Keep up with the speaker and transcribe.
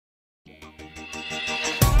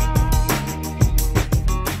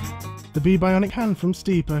The Bebionic hand from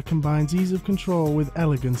Steeper combines ease of control with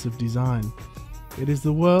elegance of design. It is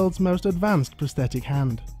the world's most advanced prosthetic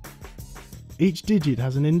hand. Each digit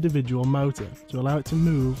has an individual motor to allow it to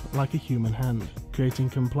move like a human hand, creating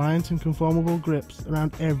compliant and conformable grips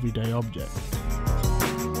around everyday objects.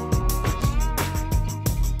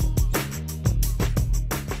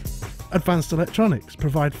 Advanced electronics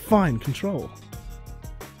provide fine control.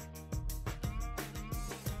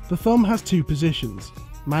 The thumb has two positions,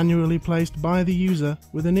 manually placed by the user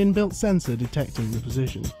with an inbuilt sensor detecting the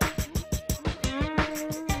position.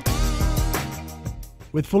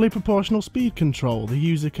 With fully proportional speed control, the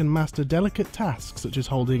user can master delicate tasks such as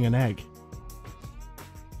holding an egg.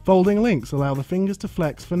 Folding links allow the fingers to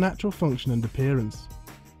flex for natural function and appearance.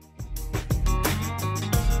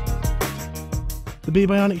 The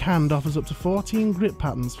Bebionic hand offers up to 14 grip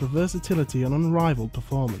patterns for versatility and unrivaled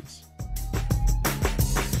performance.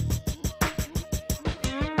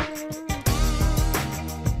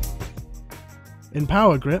 In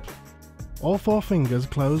Power Grip, all four fingers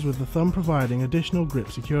close with the thumb providing additional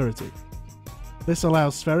grip security. This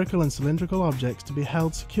allows spherical and cylindrical objects to be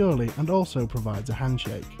held securely and also provides a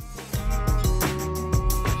handshake.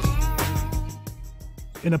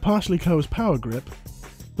 In a partially closed Power Grip,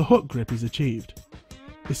 the hook grip is achieved.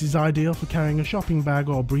 This is ideal for carrying a shopping bag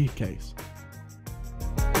or briefcase.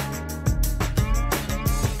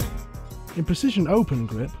 In Precision Open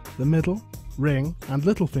Grip, the middle, ring and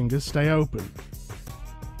little fingers stay open.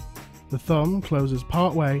 The thumb closes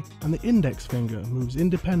part way and the index finger moves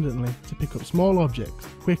independently to pick up small objects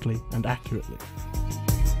quickly and accurately.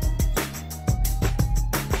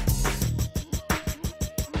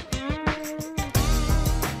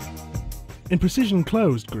 In Precision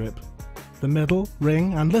Closed Grip, the middle,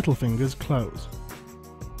 ring and little fingers close.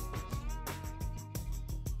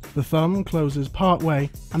 The thumb closes part way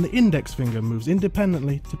and the index finger moves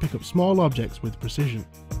independently to pick up small objects with precision.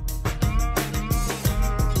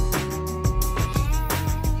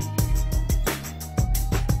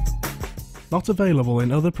 Not available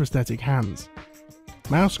in other prosthetic hands.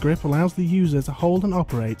 Mouse grip allows the user to hold and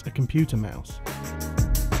operate a computer mouse.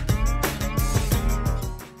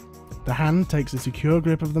 The hand takes a secure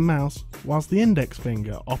grip of the mouse whilst the index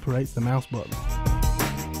finger operates the mouse button.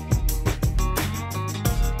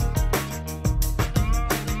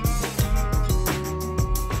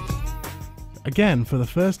 Again, for the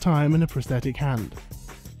first time in a prosthetic hand,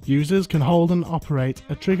 users can hold and operate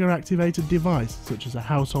a trigger-activated device such as a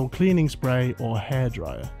household cleaning spray or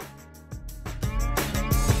hairdryer.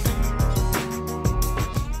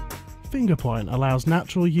 Finger point allows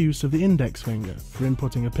natural use of the index finger for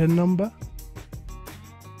inputting a PIN number,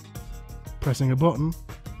 pressing a button,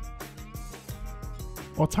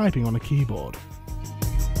 or typing on a keyboard.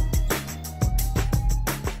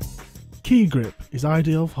 Key grip is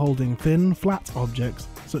ideal for holding thin, flat objects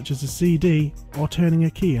such as a CD or turning a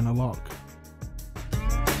key in a lock.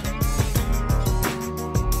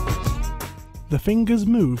 The fingers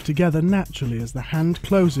move together naturally as the hand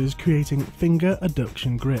closes, creating finger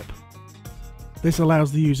adduction grip. This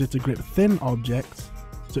allows the user to grip thin objects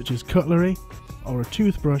such as cutlery or a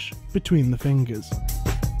toothbrush between the fingers.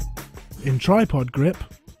 In tripod grip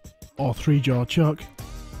or three-jaw chuck,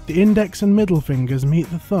 the index and middle fingers meet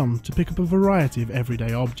the thumb to pick up a variety of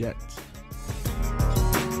everyday objects.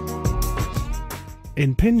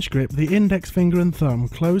 In pinch grip, the index finger and thumb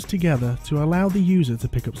close together to allow the user to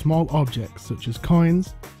pick up small objects such as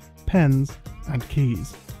coins, pens, and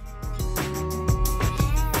keys.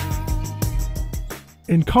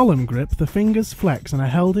 In column grip, the fingers flex and are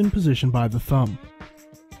held in position by the thumb.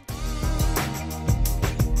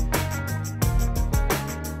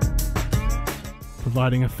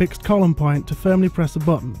 Providing a fixed column point to firmly press a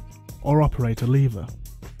button or operate a lever.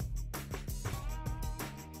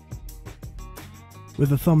 With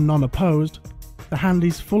the thumb non-opposed, the hand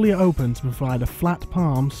is fully open to provide a flat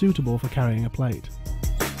palm suitable for carrying a plate.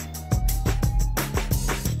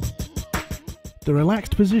 The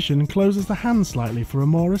relaxed position closes the hand slightly for a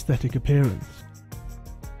more aesthetic appearance.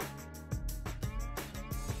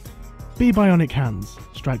 Bebionic hands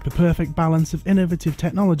strike the perfect balance of innovative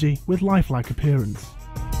technology with lifelike appearance.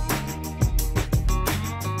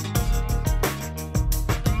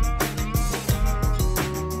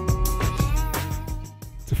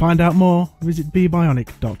 To find out more, visit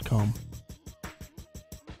bebionic.com.